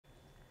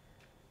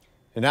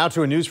And now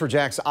to a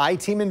News4Jax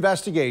I-Team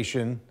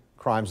investigation,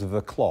 crimes of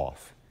the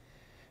cloth.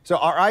 So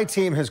our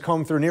I-Team has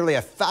combed through nearly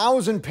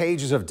 1,000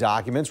 pages of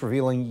documents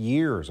revealing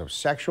years of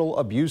sexual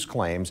abuse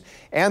claims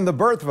and the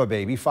birth of a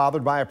baby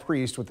fathered by a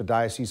priest with the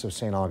Diocese of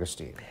St.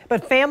 Augustine.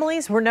 But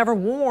families were never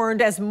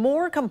warned as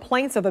more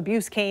complaints of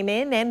abuse came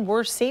in and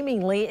were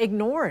seemingly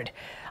ignored.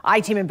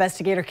 I-Team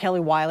investigator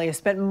Kelly Wiley has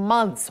spent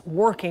months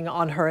working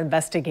on her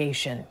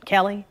investigation.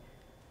 Kelly?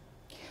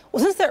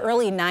 Well, since the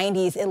early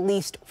 90s, at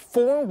least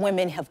 4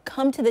 women have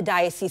come to the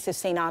Diocese of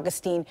St.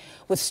 Augustine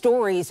with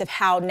stories of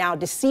how now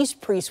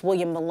deceased priest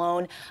William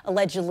Malone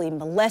allegedly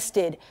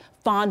molested,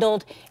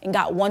 fondled, and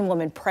got one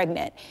woman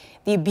pregnant.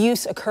 The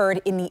abuse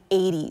occurred in the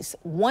 80s.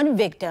 One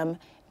victim,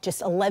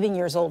 just 11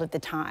 years old at the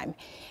time.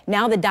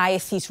 Now the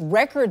diocese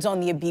records on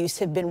the abuse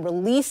have been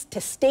released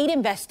to state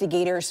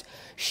investigators,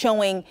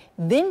 showing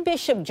then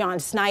Bishop John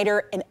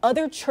Snyder and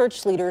other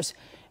church leaders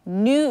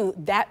knew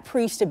that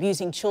priest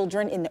abusing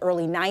children in the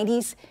early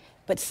 90s,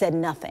 but said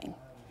nothing.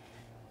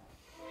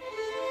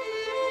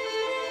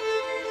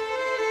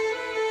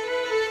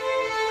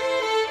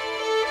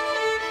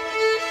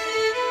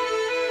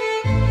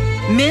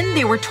 Men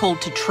they were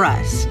told to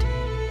trust,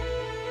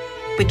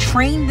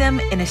 betraying them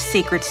in a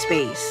sacred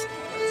space.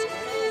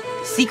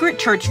 Secret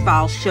church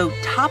files show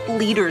top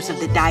leaders of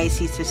the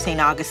Diocese of St.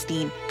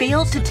 Augustine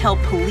failed to tell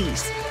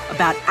police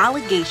about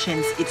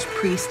allegations its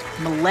priest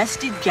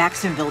molested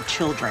Jacksonville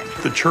children.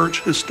 The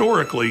church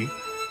historically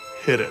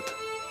hid it.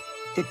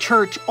 The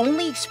church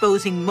only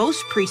exposing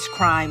most priest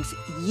crimes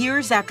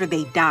years after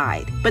they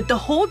died. But the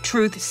whole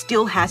truth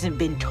still hasn't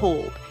been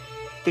told.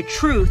 The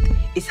truth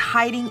is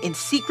hiding in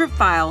secret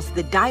files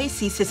the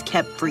diocese has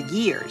kept for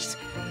years.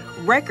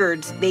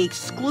 Records they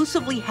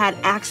exclusively had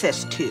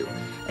access to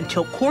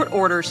until court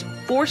orders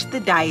forced the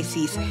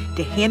diocese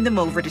to hand them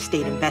over to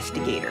state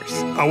investigators.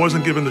 I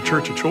wasn't giving the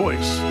church a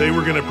choice. They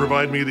were going to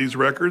provide me these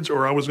records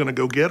or I was going to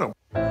go get them.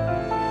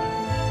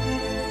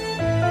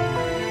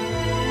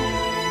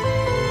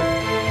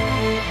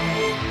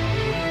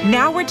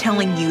 Now we're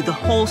telling you the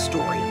whole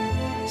story,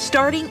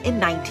 starting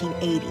in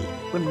 1980,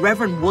 when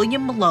Reverend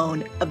William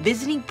Malone, a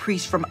visiting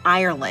priest from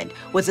Ireland,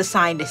 was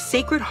assigned to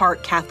Sacred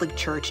Heart Catholic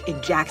Church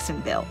in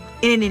Jacksonville.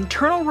 In an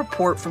internal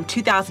report from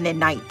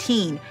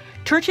 2019,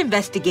 church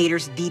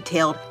investigators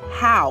detailed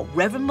how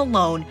Reverend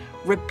Malone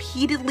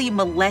repeatedly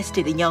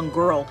molested a young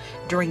girl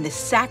during the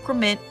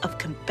sacrament of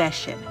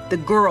confession. The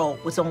girl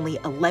was only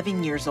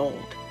 11 years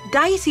old.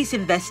 Diocese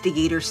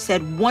investigators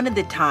said one of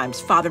the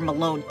times Father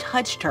Malone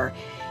touched her,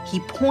 he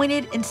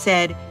pointed and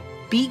said,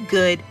 "Be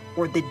good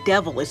or the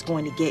devil is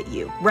going to get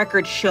you."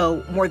 Records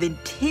show more than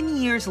 10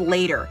 years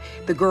later,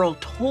 the girl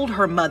told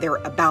her mother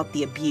about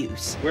the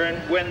abuse.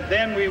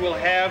 Then we will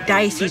have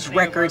Diocese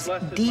records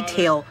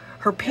detail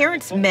her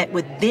parents met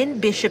with then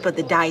Bishop of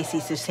the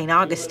Diocese of St.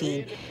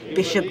 Augustine,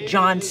 Bishop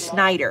John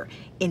Snyder,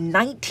 in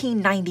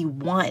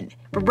 1991.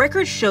 But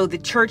records show the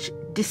church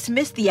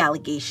dismissed the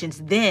allegations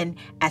then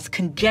as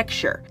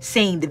conjecture,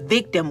 saying the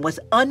victim was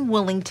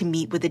unwilling to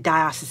meet with the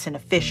diocesan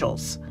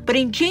officials. But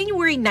in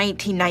January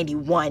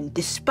 1991,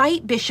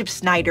 despite Bishop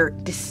Snyder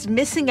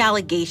dismissing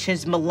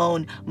allegations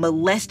Malone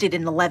molested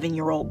an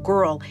 11-year-old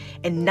girl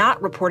and not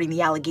reporting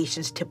the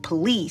allegations to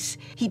police,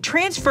 he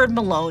transferred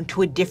Malone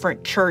to a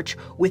different church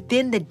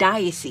within the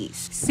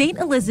diocese, St.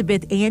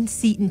 Elizabeth Ann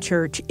Seton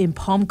Church in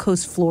Palm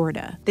Coast,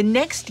 Florida. The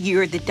next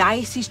year, the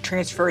diocese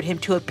transferred him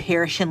to a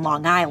parish in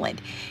Long Island,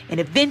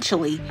 and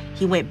eventually,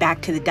 he went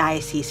back to the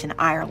diocese in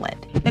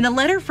Ireland. In a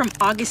letter from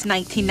August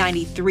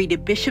 1993 to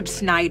Bishop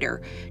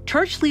Snyder,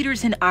 church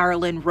leaders in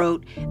Ireland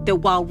wrote that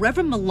while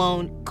Reverend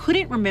Malone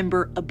couldn't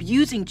remember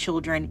abusing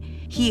children,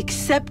 he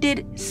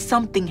accepted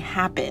something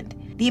happened.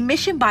 The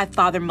admission by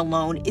Father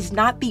Malone is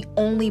not the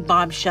only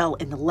bombshell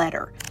in the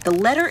letter. The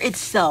letter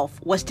itself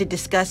was to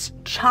discuss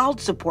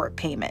child support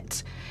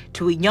payments.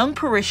 To a young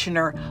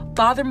parishioner,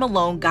 Father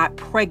Malone got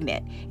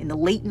pregnant in the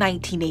late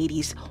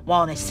 1980s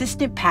while an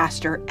assistant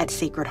pastor at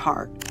Sacred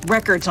Heart.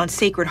 Records on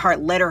Sacred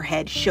Heart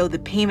letterhead show the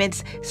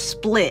payments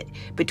split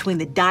between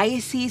the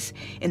diocese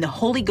and the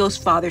Holy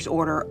Ghost Fathers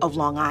Order of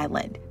Long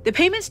Island. The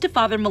payments to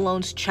Father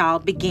Malone's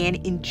child began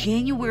in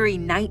January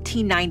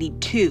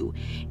 1992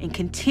 and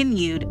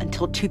continued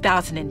until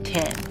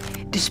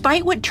 2010.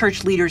 Despite what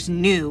church leaders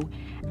knew,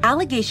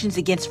 allegations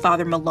against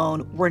Father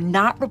Malone were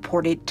not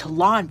reported to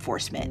law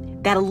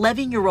enforcement. That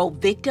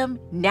 11-year-old victim,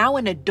 now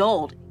an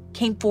adult,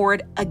 came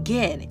forward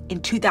again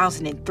in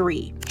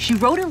 2003. She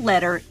wrote a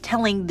letter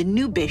telling the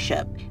new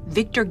bishop,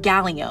 Victor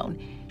Gallione,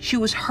 she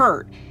was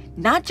hurt,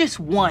 not just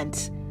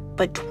once,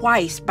 but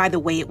twice by the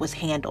way it was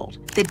handled.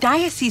 The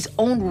diocese's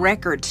own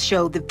records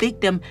show the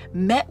victim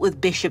met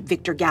with Bishop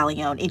Victor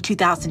Gallione in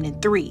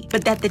 2003,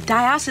 but that the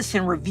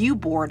Diocesan Review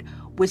Board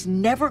was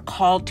never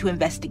called to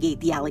investigate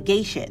the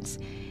allegations.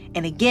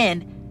 And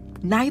again,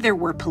 Neither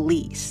were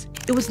police.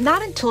 It was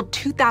not until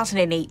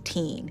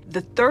 2018,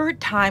 the third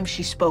time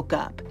she spoke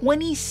up,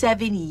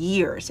 27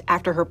 years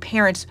after her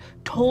parents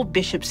told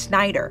Bishop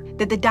Snyder,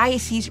 that the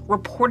diocese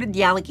reported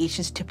the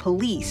allegations to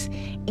police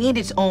and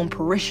its own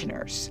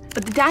parishioners.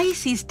 But the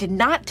diocese did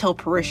not tell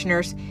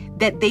parishioners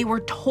that they were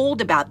told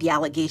about the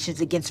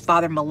allegations against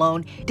Father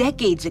Malone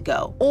decades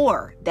ago,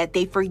 or that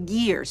they for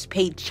years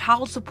paid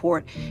child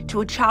support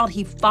to a child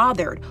he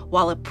fathered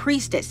while a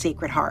priest at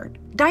Sacred Heart.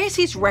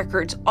 Diocese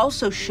records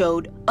also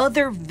showed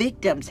other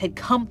victims had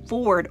come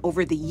forward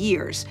over the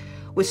years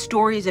with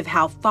stories of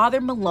how Father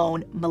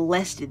Malone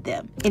molested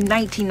them. In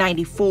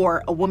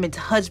 1994, a woman's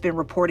husband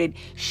reported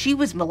she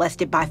was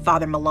molested by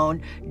Father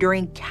Malone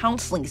during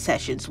counseling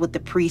sessions with the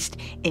priest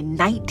in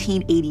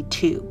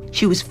 1982.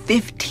 She was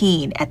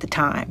 15 at the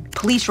time.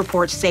 Police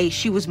reports say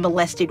she was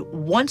molested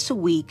once a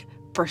week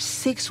for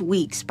 6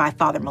 weeks by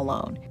Father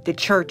Malone. The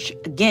church,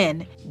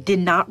 again, did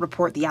not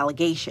report the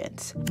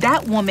allegations.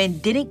 That woman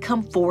didn't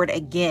come forward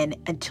again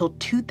until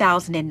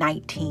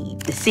 2019.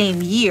 The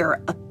same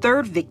year, a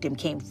third victim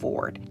came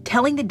forward,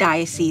 telling the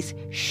diocese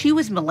she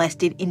was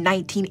molested in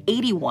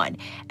 1981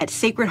 at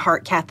Sacred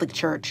Heart Catholic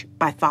Church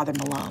by Father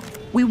Malone.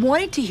 We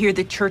wanted to hear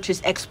the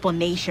church's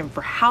explanation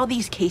for how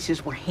these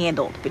cases were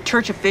handled, but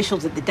church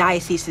officials at the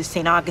Diocese of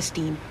St.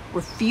 Augustine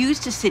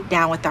refused to sit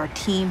down with our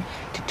team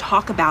to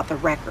talk about the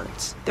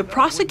records. The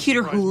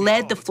prosecutor who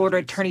led the Florida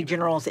Attorney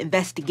General's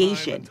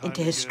investigation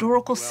into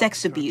historical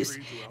sex abuse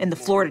in the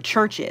Florida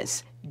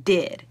churches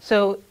did.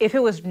 So if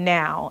it was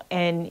now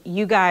and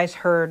you guys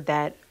heard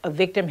that a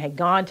victim had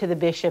gone to the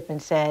bishop and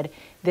said,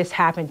 this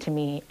happened to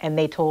me, and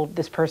they told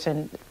this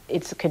person,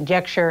 it's a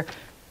conjecture,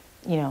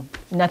 you know,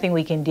 nothing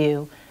we can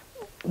do,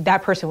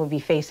 that person would be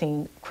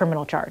facing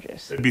criminal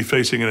charges. They'd be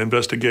facing an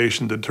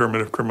investigation to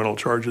determine if criminal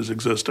charges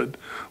existed,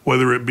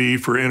 whether it be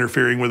for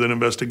interfering with an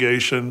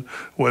investigation,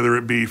 whether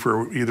it be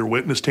for either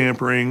witness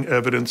tampering,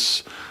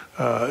 evidence,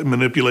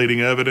 manipulating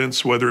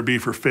evidence, whether it be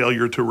for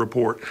failure to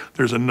report.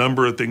 There's a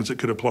number of things that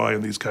could apply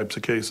in these types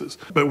of cases.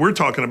 But we're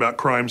talking about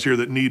crimes here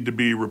that need to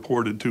be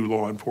reported to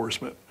law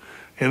enforcement.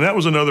 And that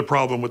was another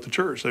problem with the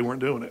church. They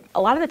weren't doing it.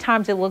 A lot of the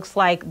times it looks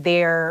like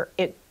they're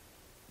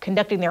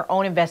conducting their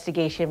own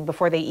investigation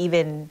before they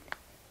even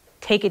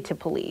take it to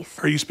police.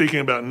 Are you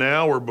speaking about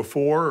now or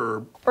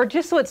before? Or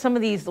just what some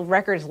of these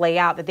records lay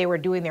out, that they were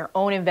doing their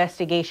own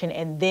investigation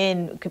and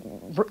then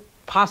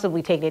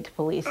possibly taking it to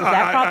police. Is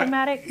that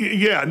problematic?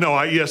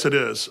 Yes, it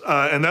is.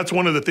 And that's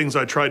one of the things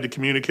I tried to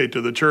communicate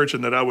to the church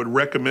and that I would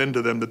recommend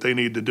to them that they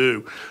need to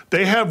do.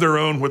 They have their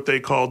own, what they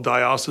call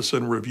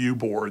diocesan review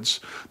boards,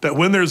 that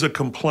when there's a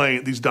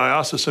complaint, these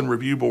diocesan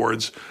review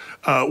boards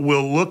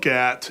will look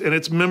at, and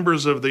it's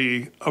members of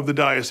the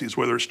diocese,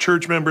 whether it's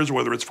church members,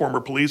 whether it's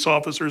former police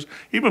officers,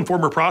 even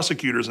former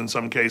prosecutors in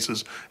some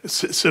cases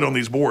sit on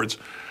these boards.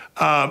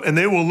 And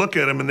they will look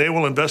at them and they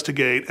will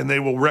investigate and they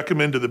will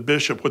recommend to the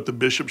bishop what the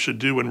bishop should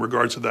do in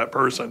regards to that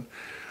person.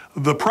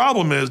 The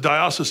problem is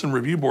diocesan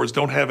review boards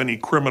don't have any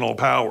criminal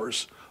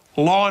powers.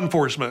 Law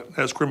enforcement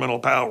has criminal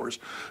powers.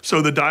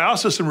 So the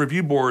diocesan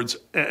review boards,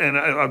 and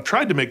I've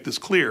tried to make this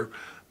clear,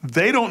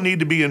 they don't need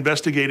to be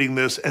investigating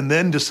this and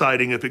then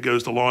deciding if it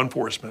goes to law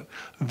enforcement.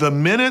 The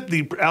minute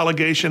the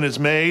allegation is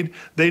made,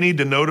 they need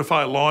to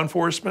notify law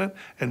enforcement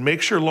and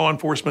make sure law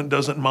enforcement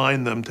doesn't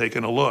mind them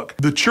taking a look.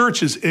 The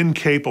church is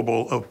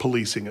incapable of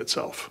policing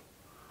itself.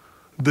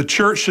 The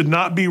church should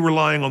not be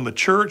relying on the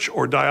church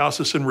or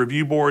diocesan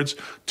review boards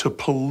to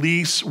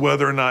police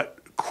whether or not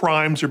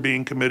crimes are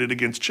being committed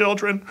against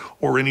children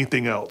or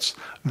anything else.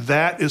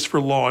 That is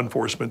for law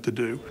enforcement to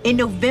do. In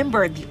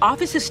November, the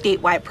Office of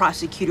Statewide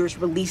Prosecutors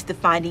released the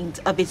findings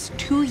of its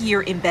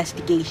 2-year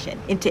investigation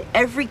into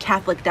every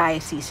Catholic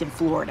diocese in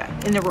Florida.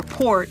 In the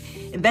report,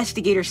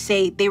 investigators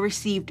say they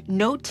received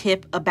no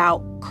tip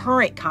about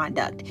current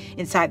conduct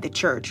inside the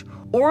church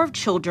or of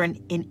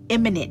children in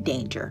imminent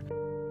danger.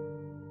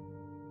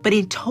 But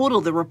in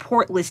total, the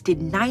report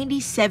listed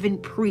 97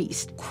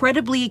 priests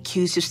credibly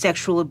accused of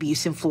sexual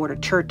abuse in Florida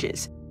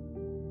churches,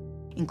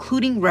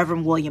 including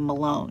Reverend William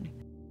Malone.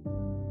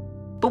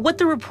 But what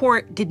the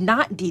report did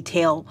not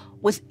detail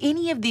was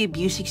any of the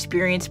abuse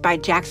experienced by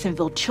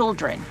Jacksonville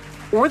children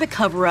or the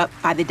cover-up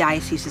by the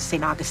Diocese of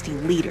St.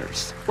 Augustine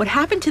leaders. What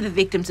happened to the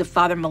victims of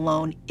Father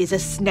Malone is a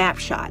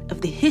snapshot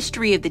of the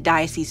history of the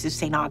Diocese of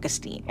St.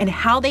 Augustine and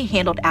how they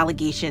handled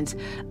allegations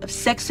of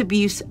sex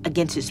abuse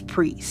against its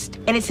priest.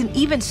 And it's an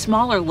even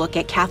smaller look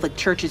at Catholic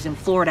churches in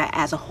Florida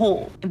as a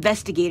whole.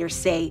 Investigators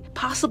say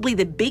possibly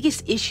the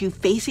biggest issue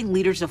facing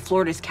leaders of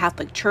Florida's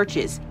Catholic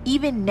churches,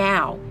 even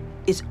now,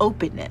 is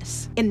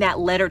openness. In that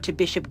letter to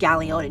Bishop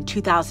Gallione in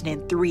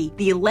 2003,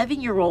 the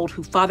 11-year-old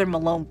who Father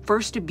Malone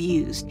first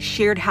abused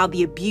shared how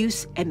the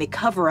abuse and the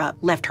cover-up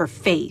left her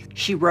faith.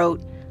 She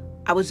wrote,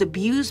 "I was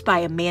abused by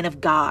a man of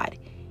God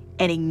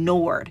and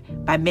ignored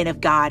by men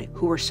of God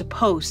who were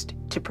supposed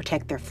to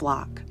protect their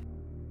flock."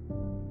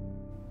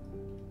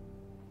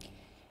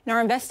 Now,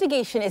 our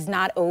investigation is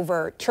not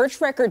over. Church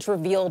records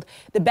revealed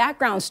the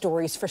background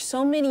stories for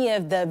so many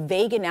of the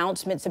vague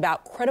announcements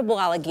about credible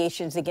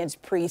allegations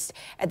against priests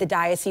at the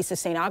Diocese of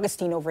St.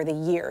 Augustine over the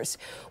years.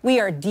 We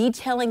are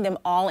detailing them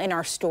all in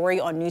our story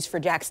on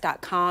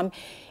news4jax.com.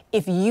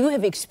 If you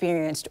have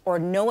experienced or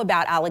know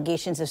about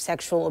allegations of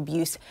sexual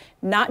abuse,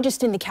 not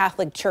just in the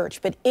Catholic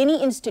Church, but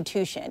any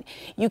institution,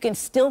 you can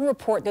still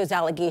report those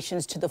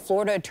allegations to the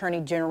Florida Attorney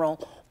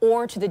General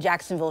or to the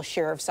Jacksonville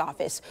Sheriff's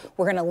Office.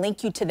 We're going to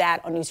link you to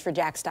that on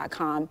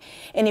news4jax.com.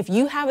 And if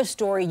you have a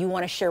story you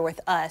want to share with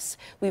us,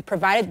 we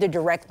provided the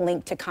direct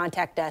link to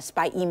contact us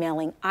by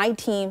emailing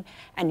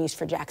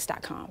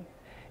iteam@news4jax.com.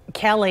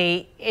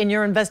 Kelly, in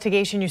your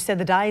investigation, you said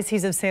the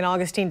Diocese of St.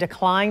 Augustine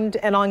declined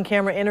an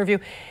on-camera interview.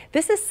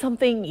 This is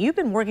something you've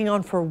been working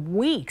on for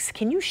weeks.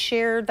 Can you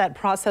share that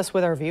process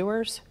with our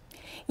viewers?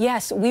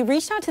 Yes, we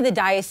reached out to the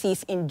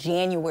diocese in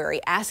January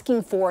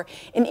asking for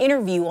an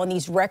interview on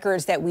these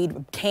records that we'd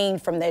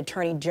obtained from the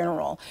Attorney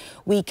General.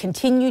 We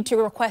continued to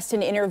request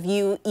an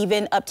interview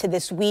even up to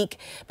this week,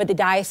 but the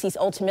diocese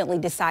ultimately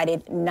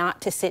decided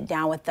not to sit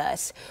down with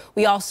us.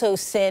 We also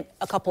sent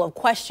a couple of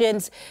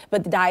questions,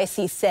 but the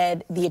diocese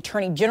said the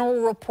Attorney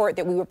General report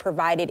that we were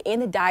provided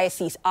and the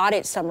diocese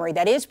audit summary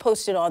that is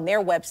posted on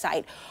their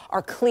website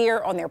are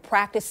clear on their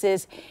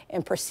practices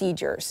and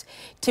procedures.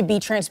 To be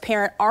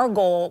transparent, our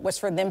goal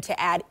was for them to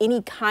add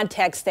any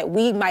context that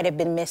we might have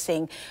been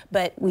missing,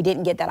 but we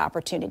didn't get that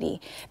opportunity.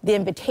 The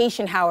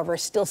invitation, however,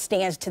 still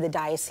stands to the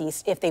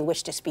diocese if they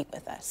wish to speak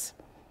with us.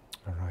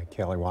 All right,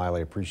 Kelly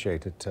Wiley,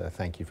 appreciate it.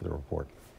 Thank you for the report.